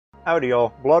Howdy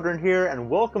y'all, Blodrhen here, and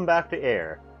welcome back to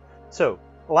AER. So,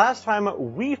 last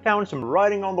time we found some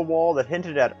writing on the wall that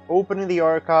hinted at opening the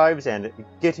archives and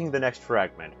getting the next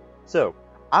fragment. So,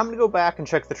 I'm gonna go back and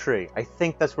check the tree. I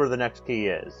think that's where the next key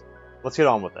is. Let's get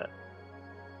on with it.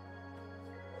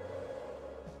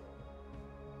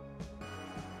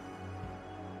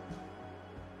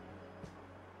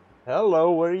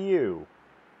 Hello, what are you?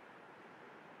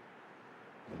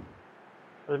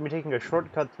 I've been taking a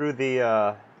shortcut through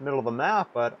the middle of the map,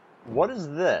 but what is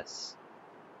this?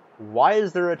 Why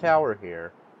is there a tower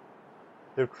here?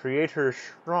 The Creator's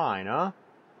Shrine, huh?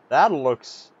 That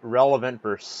looks relevant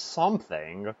for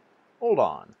something. Hold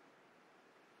on.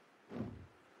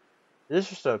 Is this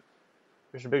just a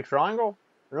big triangle?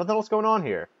 There's nothing else going on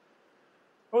here.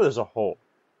 Oh, there's a hole.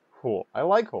 Cool. I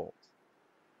like holes.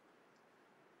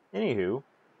 Anywho,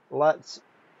 let's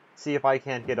see if I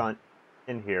can't get on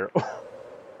in here.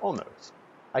 Almost.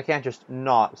 I can't just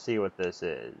not see what this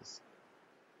is.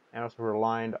 And also we're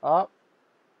lined up.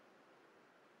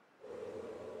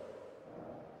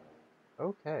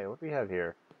 Okay, what do we have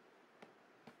here?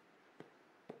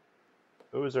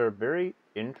 Those are very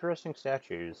interesting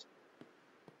statues.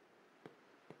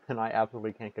 And I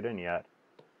absolutely can't get in yet.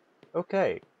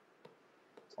 Okay.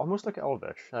 It's almost like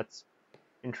Elvish. That's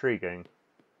intriguing.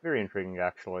 Very intriguing,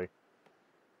 actually.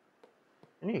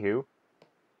 Anywho,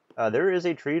 there is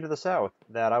a tree to the south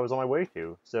that I was on my way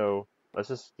to, so let's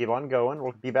just keep on going.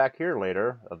 We'll be back here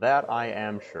later. Of that I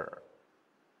am sure.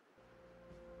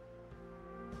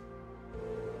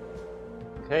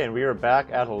 Okay, and we are back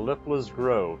at Nifla's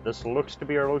Grove. This looks to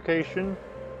be our location,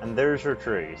 and there's her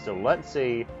tree. So let's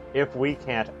see if we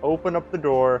can't open up the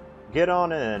door, get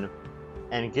on in,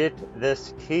 and get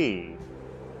this key.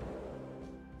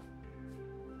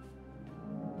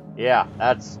 Yeah,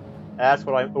 that's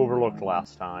what I overlooked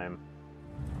last time.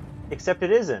 Except it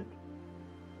isn't.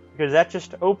 Because that's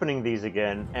just opening these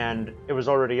again, and it was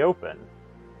already open.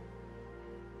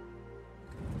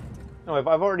 No, I've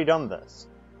already done this.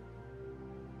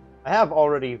 I have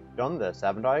already done this,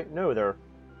 haven't I? No, they're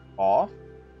off.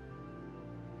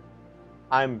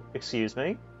 Excuse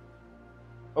me?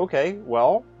 Okay,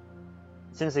 well,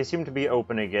 since they seem to be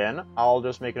open again, I'll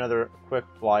just make another quick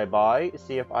flyby,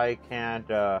 see if I can't,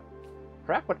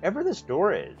 crack whatever this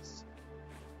door is.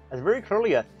 It's very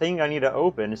clearly a thing I need to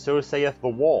open, so saith the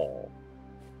wall.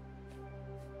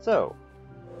 So,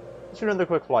 let's do another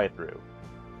quick fly through.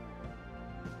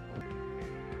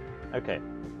 Okay,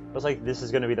 looks like this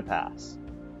is going to be the pass.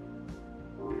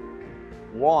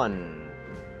 1.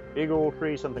 Big old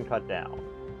tree, something cut down.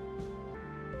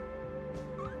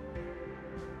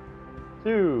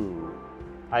 2.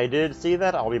 I did see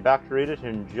that. I'll be back to read it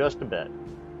in just a bit.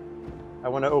 I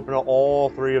want to open all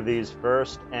 3 of these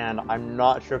first, and I'm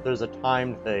not sure if there's a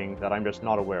timed thing that I'm just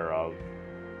not aware of.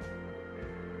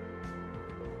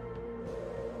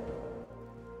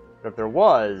 But if there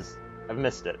was, I've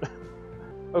missed it.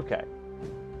 Okay.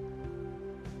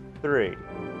 3.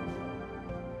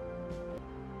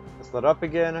 Let's let up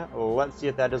again. Let's see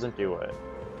if that doesn't do it.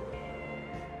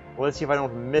 Let's see if I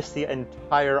don't miss the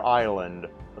entire island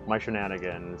with my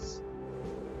shenanigans.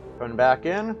 Going back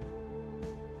in.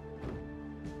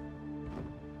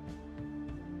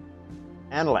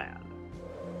 And land.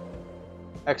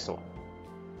 Excellent.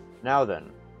 Now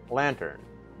then, lantern,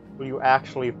 will you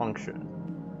actually function?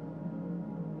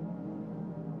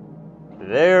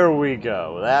 There we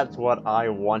go. That's what I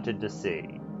wanted to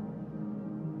see.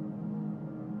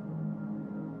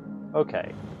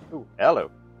 Okay. Ooh,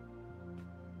 hello.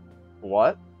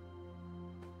 What?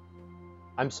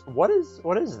 What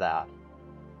is that?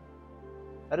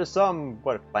 That is some,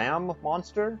 clam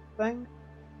monster thing?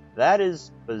 That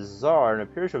is bizarre and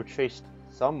appears to have chased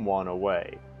someone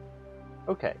away.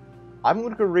 Okay. I'm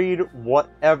going to go read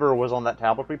whatever was on that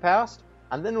tablet we passed,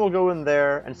 and then we'll go in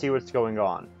there and see what's going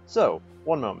on. So,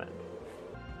 one moment.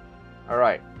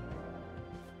 Alright.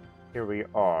 Here we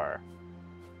are.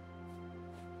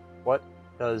 What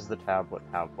does the tablet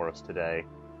have for us today?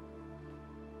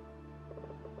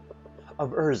 Of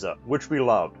Urza, which we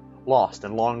loved, lost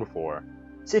and longed for,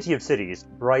 city of cities,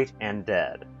 bright and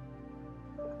dead.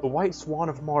 The white swan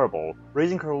of marble,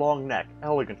 raising her long neck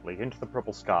elegantly into the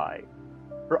purple sky.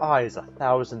 Her eyes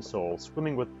 1,000 souls,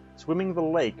 swimming the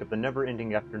lake of the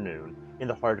never-ending afternoon, in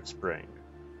the heart of spring.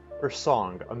 Her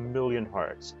song 1,000,000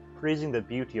 hearts, praising the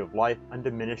beauty of life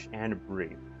undiminished and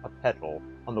brief, a petal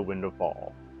on the wind of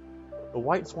fall. The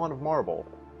white swan of marble,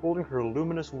 folding her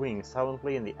luminous wings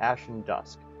silently in the ashen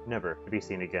dusk, never to be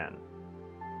seen again.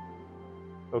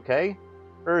 Okay,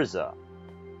 Urza.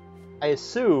 I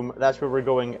assume that's where we're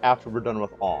going after we're done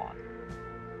with On.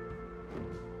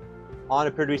 on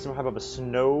appeared to be some type of a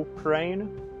snow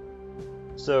crane.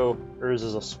 So, hers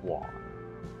is a swan.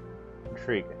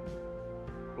 Intriguing.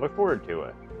 Look forward to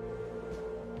it.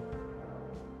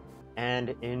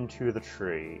 And into the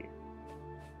tree.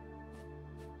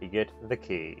 You get the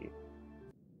key.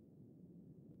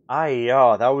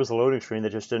 That was a loading screen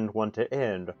that just didn't want to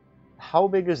end. How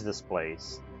big is this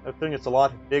place? I think it's a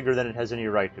lot bigger than it has any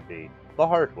right to be. The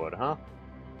Heartwood, huh?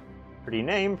 Pretty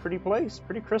name, pretty place,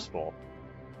 pretty crystal.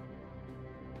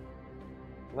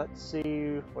 Let's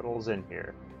see what all's in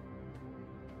here.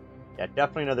 Yeah,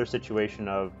 definitely another situation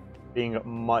of being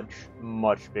much,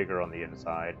 much bigger on the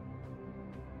inside.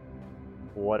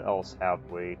 What else have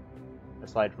we?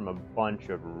 Aside from a bunch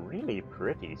of really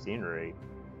pretty scenery.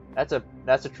 That's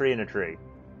a tree in a tree.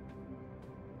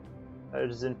 That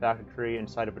is in fact a tree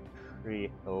inside of a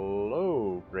tree.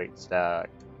 Hello, Great Stag.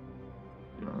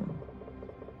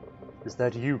 Is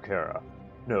that you, Kara?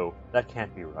 No, that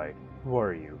can't be right. Who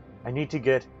are you? I need to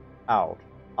get out.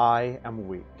 I am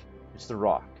weak. It's the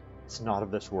rock. It's not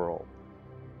of this world.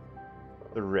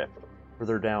 The rift,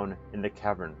 further down in the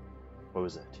cavern.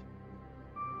 Close it.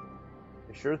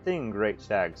 A sure thing, Great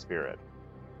Stag Spirit.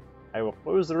 I will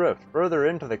close the rift further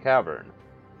into the cavern.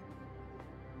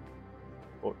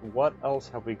 But what else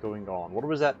have we going on? What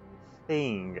was that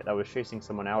thing that was chasing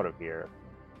someone out of here?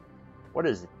 What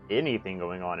is anything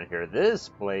going on in here? This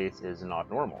place is not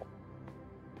normal.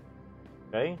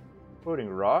 Okay, floating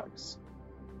rocks.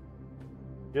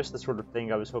 Just the sort of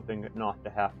thing I was hoping not to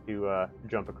have to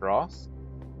jump across.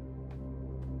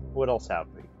 What else have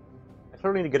we? I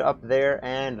clearly need to get up there,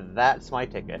 and that's my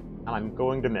ticket. And I'm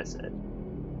going to miss it.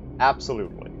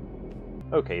 Absolutely.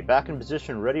 Okay, back in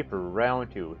position, ready for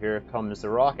round 2. Here comes the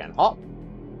rock, and hop,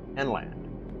 and land.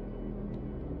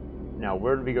 Now,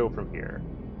 where do we go from here?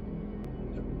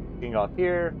 Looking off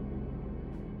here.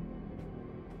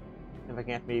 If I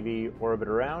can't maybe orbit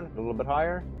around a little bit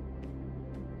higher.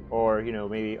 Or,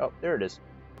 maybe... Oh, there it is.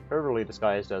 Perfectly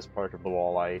disguised as part of the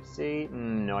wall, I see.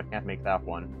 No, I can't make that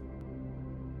one.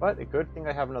 But a good thing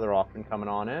I have another option coming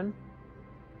on in.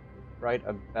 Right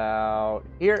about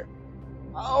here.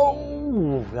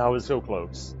 Oh, that was so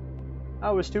close. That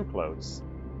was too close.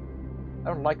 I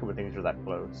don't like it when things are that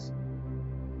close.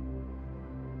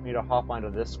 Need to hop onto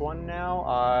this one now.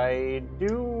 I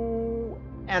do,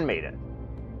 and made it.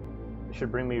 It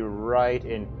should bring me right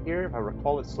in here. If I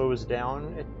recall, it slows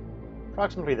down at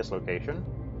approximately this location.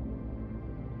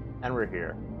 And we're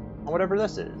here. And whatever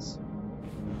this is.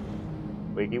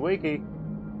 Wakey wakey.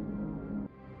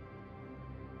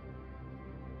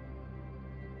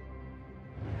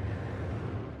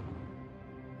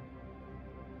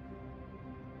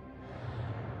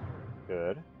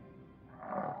 Good.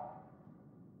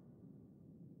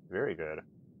 Very good.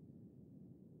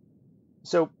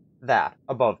 So, that,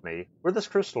 above me, where this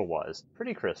crystal was,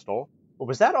 pretty crystal,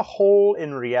 was that a hole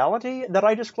in reality that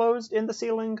I just closed in the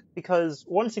ceiling? Because,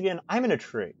 once again, I'm in a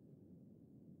tree.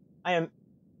 I am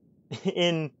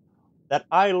in that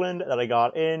island that I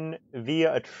got in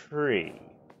via a tree.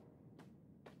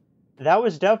 That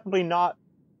was definitely not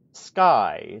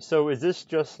sky. So is this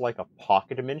just like a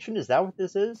pocket dimension? Is that what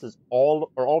this is?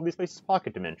 Are all these places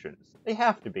pocket dimensions? They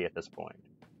have to be at this point.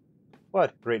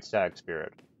 But, Great Stag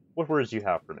Spirit, what words do you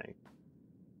have for me?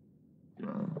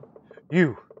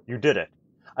 You did it.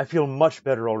 I feel much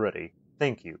better already.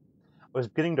 Thank you. I was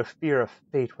beginning to fear a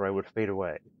fate where I would fade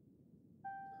away.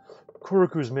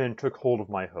 Kuroku's men took hold of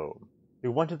my home. They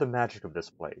wanted the magic of this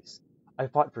place. I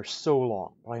fought for so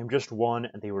long, but I am just one,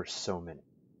 and they were so many.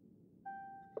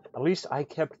 At least I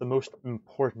kept the most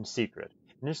important secret,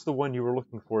 and it's the one you were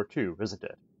looking for too, isn't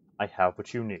it? I have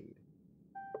what you need.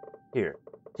 Here,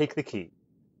 take the key.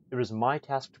 It was my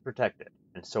task to protect it,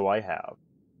 and so I have.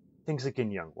 Thanks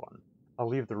again, young one. I'll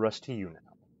leave the rest to you now.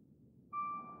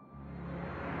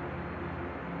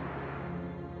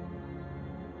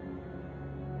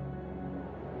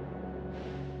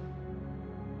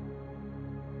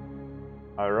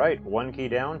 Alright, one key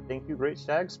down. Thank you, Great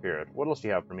Stag Spirit. What else do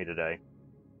you have for me today?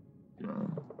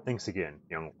 Thanks again,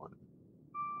 young one.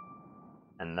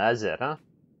 And that's it, huh?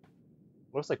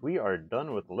 Looks like we are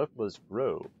done with Nifla's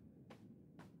Grove.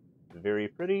 Very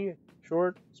pretty,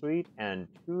 short, sweet, and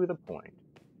to the point.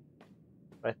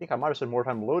 But I think I might have spent more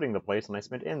time loading the place than I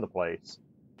spent in the place.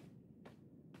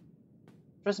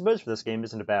 Which I suppose for this game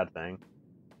isn't a bad thing.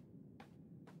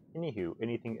 Anywho,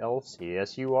 anything else?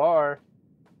 Yes, you are.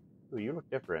 Ooh, you look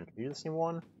different. Are you the same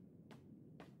one?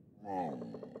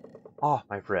 Ah,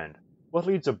 my friend. What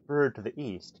leads a bird to the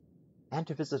east? And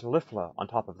to visit Nifla on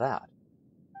top of that.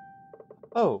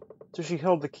 Oh, so she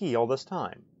held the key all this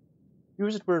time.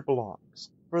 Use it where it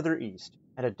belongs, further east,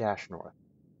 and a dash north.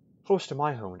 Close to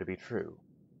my home to be true.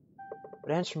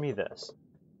 But answer me this.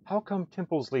 How come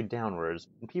temples lead downwards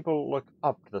and people look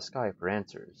up to the sky for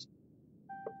answers?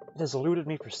 It has eluded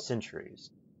me for centuries,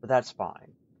 but that's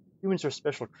fine. Humans are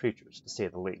special creatures, to say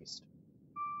the least.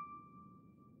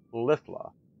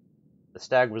 Nifla. The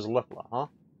stag was Nifla, huh?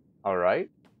 Alright.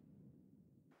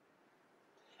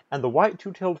 And the white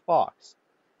two-tailed fox.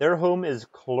 Their home is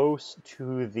close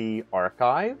to the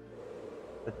archive.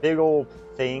 The big old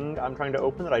thing I'm trying to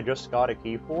open that I just got a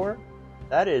key for.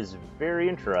 That is very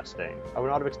interesting. I would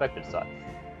not have expected such.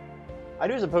 I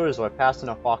do suppose, though, I passed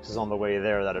enough foxes on the way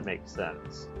there that it makes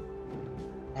sense.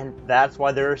 And that's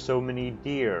why there are so many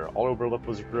deer all over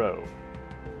Nifla's grove.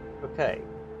 Okay.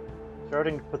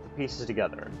 Starting to put the pieces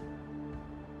together.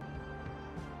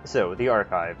 So, the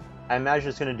archive. I imagine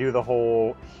it's going to do the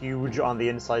whole huge on the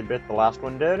inside bit the last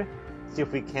one did. See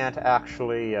if we can't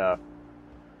actually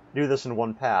do this in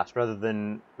one pass, rather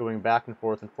than going back and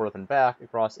forth and back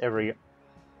across every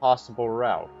possible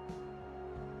route.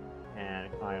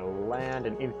 And can I land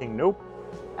in anything? Nope.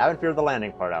 Haven't figured the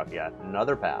landing part out yet.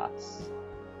 Another pass.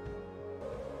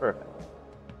 Perfect.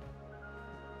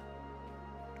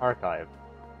 Archive.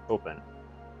 Open.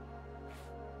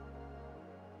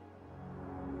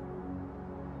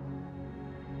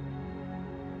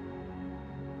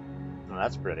 Oh,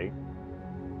 that's pretty.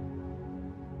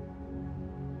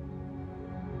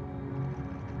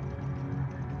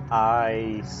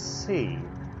 I see.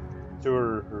 So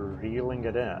we're reeling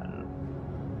it in.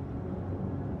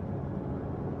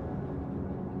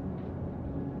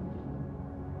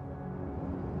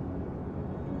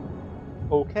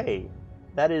 Okay,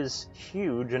 that is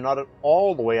huge and not at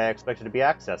all the way I expected to be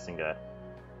accessing it.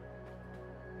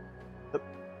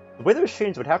 The way those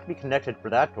chains would have to be connected for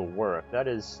that to work, that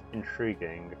is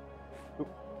intriguing. Oop,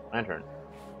 lantern.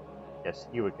 Yes,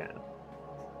 you again.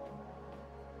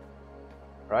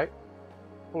 Right?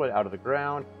 Pull it out of the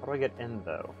ground. How do I get in,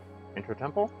 though? Enter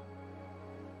temple?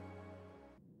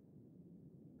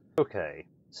 Okay,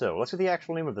 so let's get the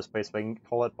actual name of this place if I can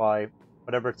call it by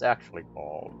whatever it's actually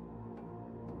called.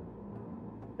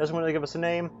 Doesn't want to give us a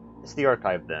name? It's the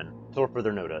archive, then, until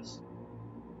further notice.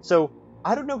 So,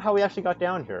 I don't know how we actually got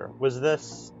down here. Was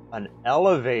this an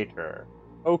elevator?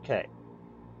 Okay.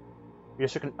 We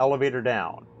just took an elevator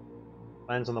down.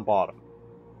 Lands on the bottom.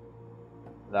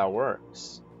 That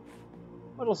works.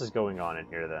 What else is going on in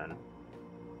here, then?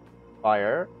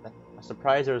 Fire. I'm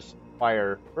surprised there's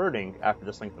fire burning after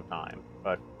this length of time.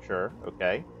 But, sure,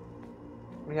 okay.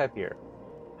 What do we have here?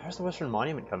 How's the Western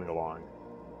Monument coming along?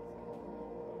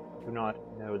 Do not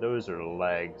know. Those are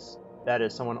legs. That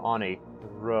is someone on a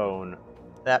throne.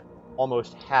 That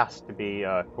almost has to be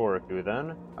Koroku,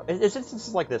 then. It's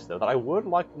instances like this, though, that I would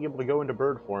like to be able to go into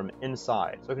bird form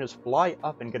inside, so I can just fly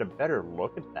up and get a better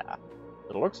look at that.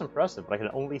 It looks impressive, but I can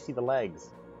only see the legs.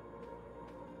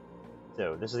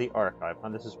 So, this is the archive, huh?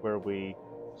 This is where we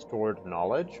stored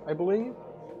knowledge, I believe?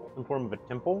 In form of a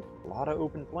temple. A lot of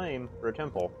open flame for a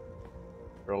temple.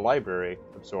 For a library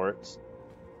of sorts.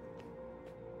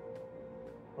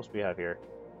 What else do we have here?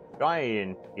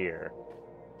 Giant here.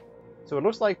 So it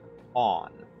looks like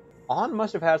On. On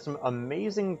must have had some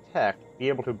amazing tech to be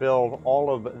able to build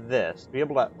all of this. To be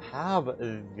able to have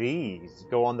these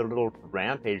go on their little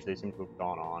rampage they seem to have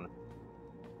gone on.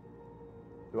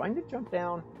 Do I need to jump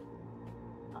down?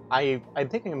 I'm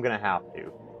thinking I'm going to have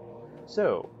to.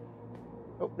 So.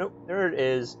 Oh, nope. There it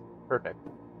is. Perfect.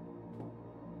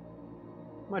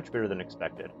 Much better than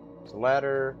expected. There's a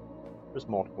ladder. There's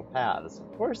multiple paths.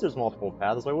 Of course there's multiple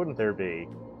paths. Why wouldn't there be?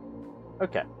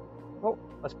 Okay. Well,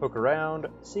 let's poke around,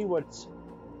 see what's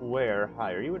where.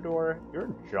 Hi, are you a door? You're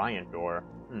a giant door.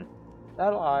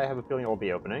 That I have a feeling will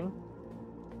be opening.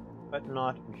 But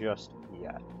not just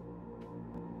yet.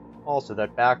 Also,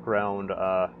 that background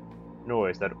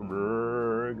noise, that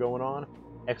going on,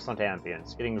 excellent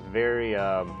ambience. Getting very,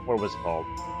 what was it called?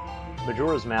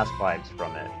 Majora's Mask vibes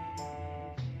from it.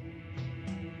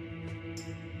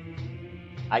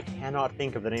 I cannot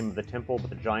think of the name of the temple with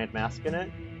the giant mask in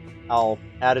it. I'll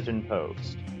add it in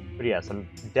post. But yes, I'm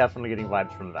definitely getting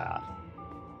vibes from that.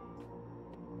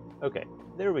 Okay,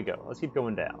 there we go. Let's keep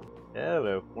going down.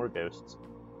 Hello, more ghosts.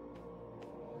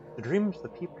 The dreams of the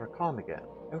people are calm again.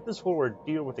 I hope this whole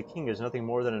ordeal with the king is nothing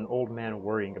more than an old man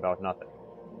worrying about nothing.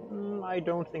 I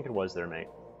don't think it was there, mate.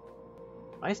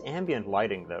 Nice ambient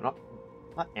lighting, though.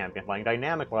 Not ambient lighting,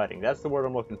 dynamic lighting. That's the word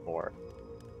I'm looking for.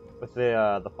 With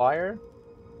the fire,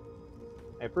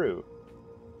 I approve.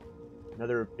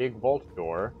 Another big vault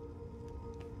door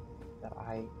that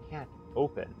I can't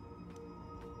open.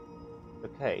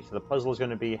 Okay, so the puzzle is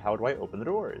going to be, how do I open the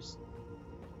doors?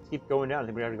 keep going down. I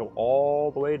think we have to go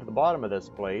all the way to the bottom of this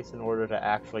place in order to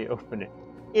actually open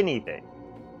anything.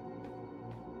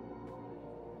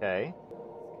 Okay.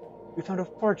 We found a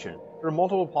fortune. There are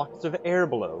multiple pockets of air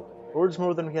below. Words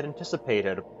more than we had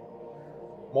anticipated.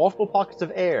 Multiple pockets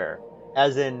of air.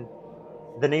 As in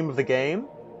the name of the game?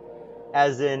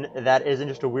 As in that isn't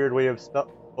just a weird way of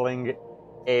spelling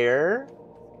air?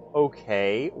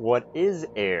 Okay, what is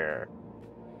air?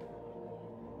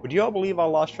 Would you all believe I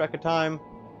lost track of time?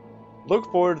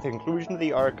 Look forward to the conclusion of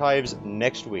the archives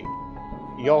next week.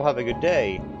 Y'all have a good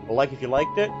day, like if you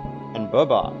liked it, and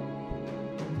bye-bye.